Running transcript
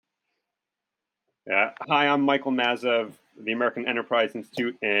Hi, I'm Michael Mazza of the American Enterprise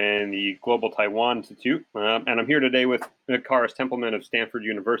Institute and the Global Taiwan Institute. And I'm here today with Karis Templeman of Stanford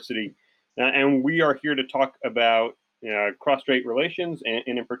University. And we are here to talk about cross-strait relations and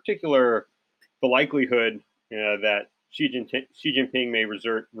in particular, the likelihood that Xi Jinping may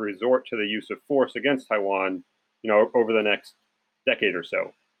resort to the use of force against Taiwan, over the next decade or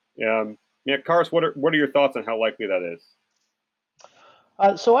so. Karis, what are your thoughts on how likely that is?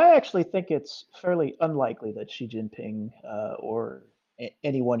 So I actually think it's fairly unlikely that Xi Jinping or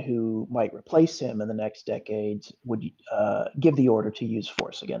anyone who might replace him in the next decades would give the order to use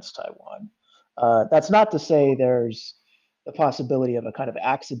force against Taiwan. That's not to say there's the possibility of a kind of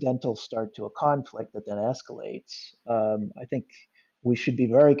accidental start to a conflict that then escalates. I think we should be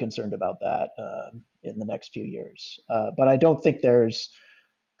very concerned about that in the next few years. But I don't think there's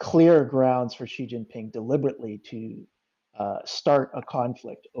clear grounds for Xi Jinping deliberately to start a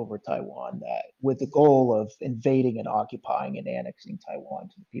conflict over Taiwan that with the goal of invading and occupying and annexing Taiwan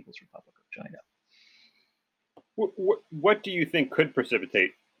to the People's Republic of China. What do you think could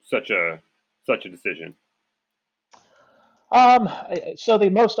precipitate such a decision? So the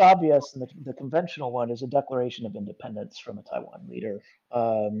most obvious and the conventional one is a declaration of independence from a Taiwan leader.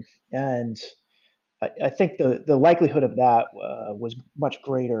 And I think the likelihood of that was much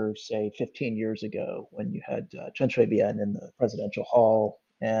greater, say, 15 years ago when you had Chen Shui-bian in the presidential hall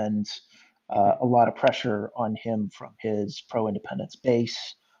and a lot of pressure on him from his pro-independence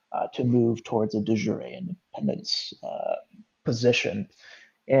base to move towards a de jure independence position.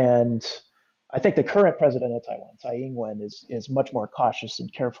 And I think the current president of Taiwan, Tsai Ing-wen, is much more cautious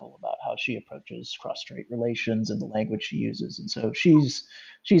and careful about how she approaches cross-strait relations and the language she uses, and so she's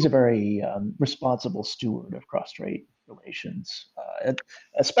a very responsible steward of cross-strait relations,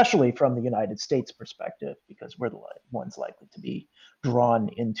 especially from the United States perspective, because we're the ones likely to be drawn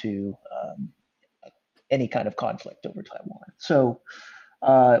into any kind of conflict over Taiwan. So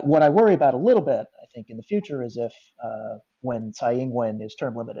what I worry about a little bit, I think, in the future is if when Tsai Ing-wen is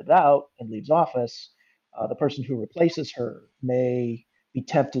term limited out and leaves office, the person who replaces her may be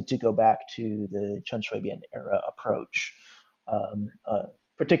tempted to go back to the Chen Shui-bian era approach, um, uh,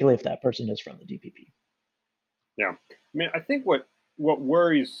 particularly if that person is from the DPP. Yeah, I mean, I think what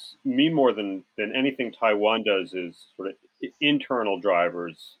worries me more than anything Taiwan does is sort of internal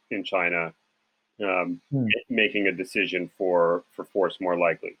drivers in China Hmm. making a decision for force more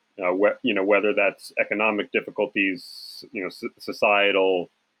likely. Whether that's economic difficulties,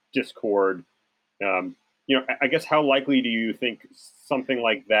 societal discord. I guess how likely do you think something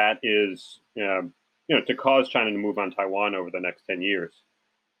like that is? To cause China to move on Taiwan over the next 10 years.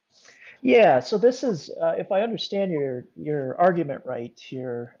 Yeah, so this is, if I understand your argument right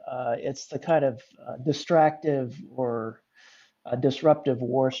here, it's the kind of distractive or a disruptive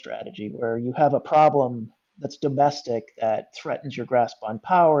war strategy where you have a problem that's domestic that threatens your grasp on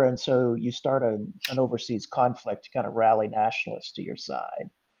power, and so you start an overseas conflict to kind of rally nationalists to your side.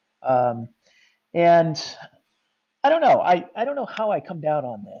 Um, and I don't know. I don't know how I come down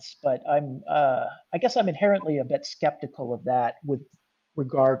on this, but I guess I'm inherently a bit skeptical of that with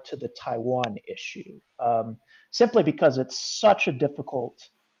regard to the Taiwan issue, simply because it's such a difficult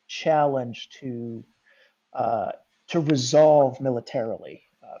challenge uh, to resolve militarily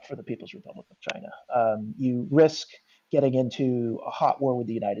for the People's Republic of China. You risk getting into a hot war with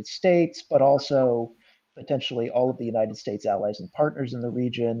the United States, but also potentially all of the United States allies and partners in the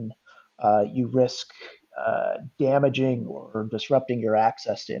region. You risk damaging or disrupting your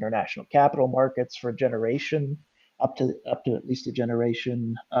access to international capital markets for a generation, up to at least a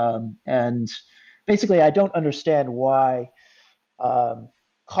generation. And basically, I don't understand um,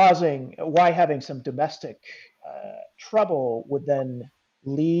 why having some domestic trouble would then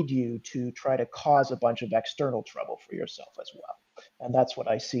lead you to try to cause a bunch of external trouble for yourself as well. And that's what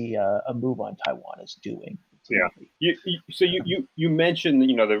I see a move on Taiwan as doing Yeah. ultimately. So you mentioned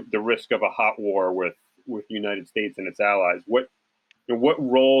the risk of a hot war with the United States and its allies. What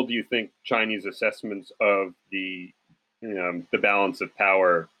role do you think Chinese assessments of the balance of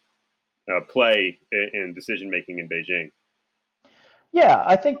power play in decision making in Beijing? Yeah,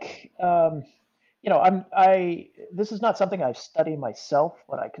 I think I this is not something I study myself,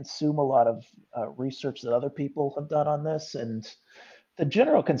 but I consume a lot of research that other people have done on this, and the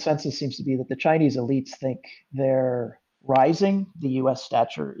general consensus seems to be that the Chinese elites think they're rising. The U.S.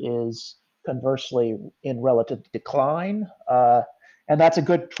 stature is conversely in relative decline, and that's a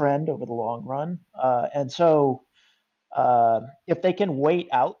good trend over the long run. And so, if they can wait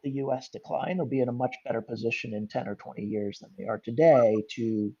out the U.S. decline, they'll be in a much better position in 10 or 20 years than they are today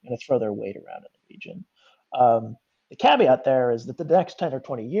to throw their weight around in the region. Um, The caveat there is that the next 10 or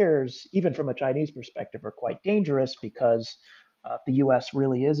 20 years, even from a Chinese perspective, are quite dangerous because the US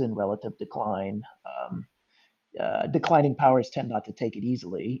really is in relative decline. Declining powers tend not to take it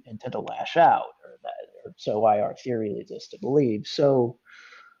easily and tend to lash out, or so IR theory leads us to believe. So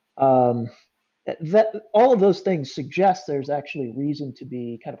um, that all of those things suggest there's actually reason to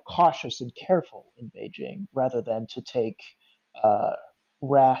be kind of cautious and careful in Beijing rather than to take uh,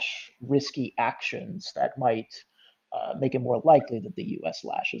 rash, risky actions that might make it more likely that the U.S.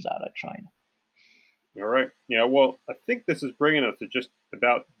 lashes out at China. All right. Yeah. Well, I think this is bringing us to just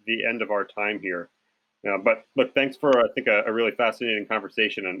about the end of our time here. But look, thanks for I think a really fascinating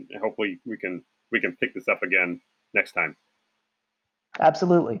conversation, and hopefully we can pick this up again next time.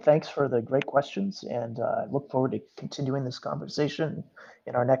 Absolutely. Thanks for the great questions, and I look forward to continuing this conversation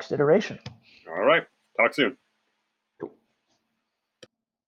in our next iteration. All right. Talk soon.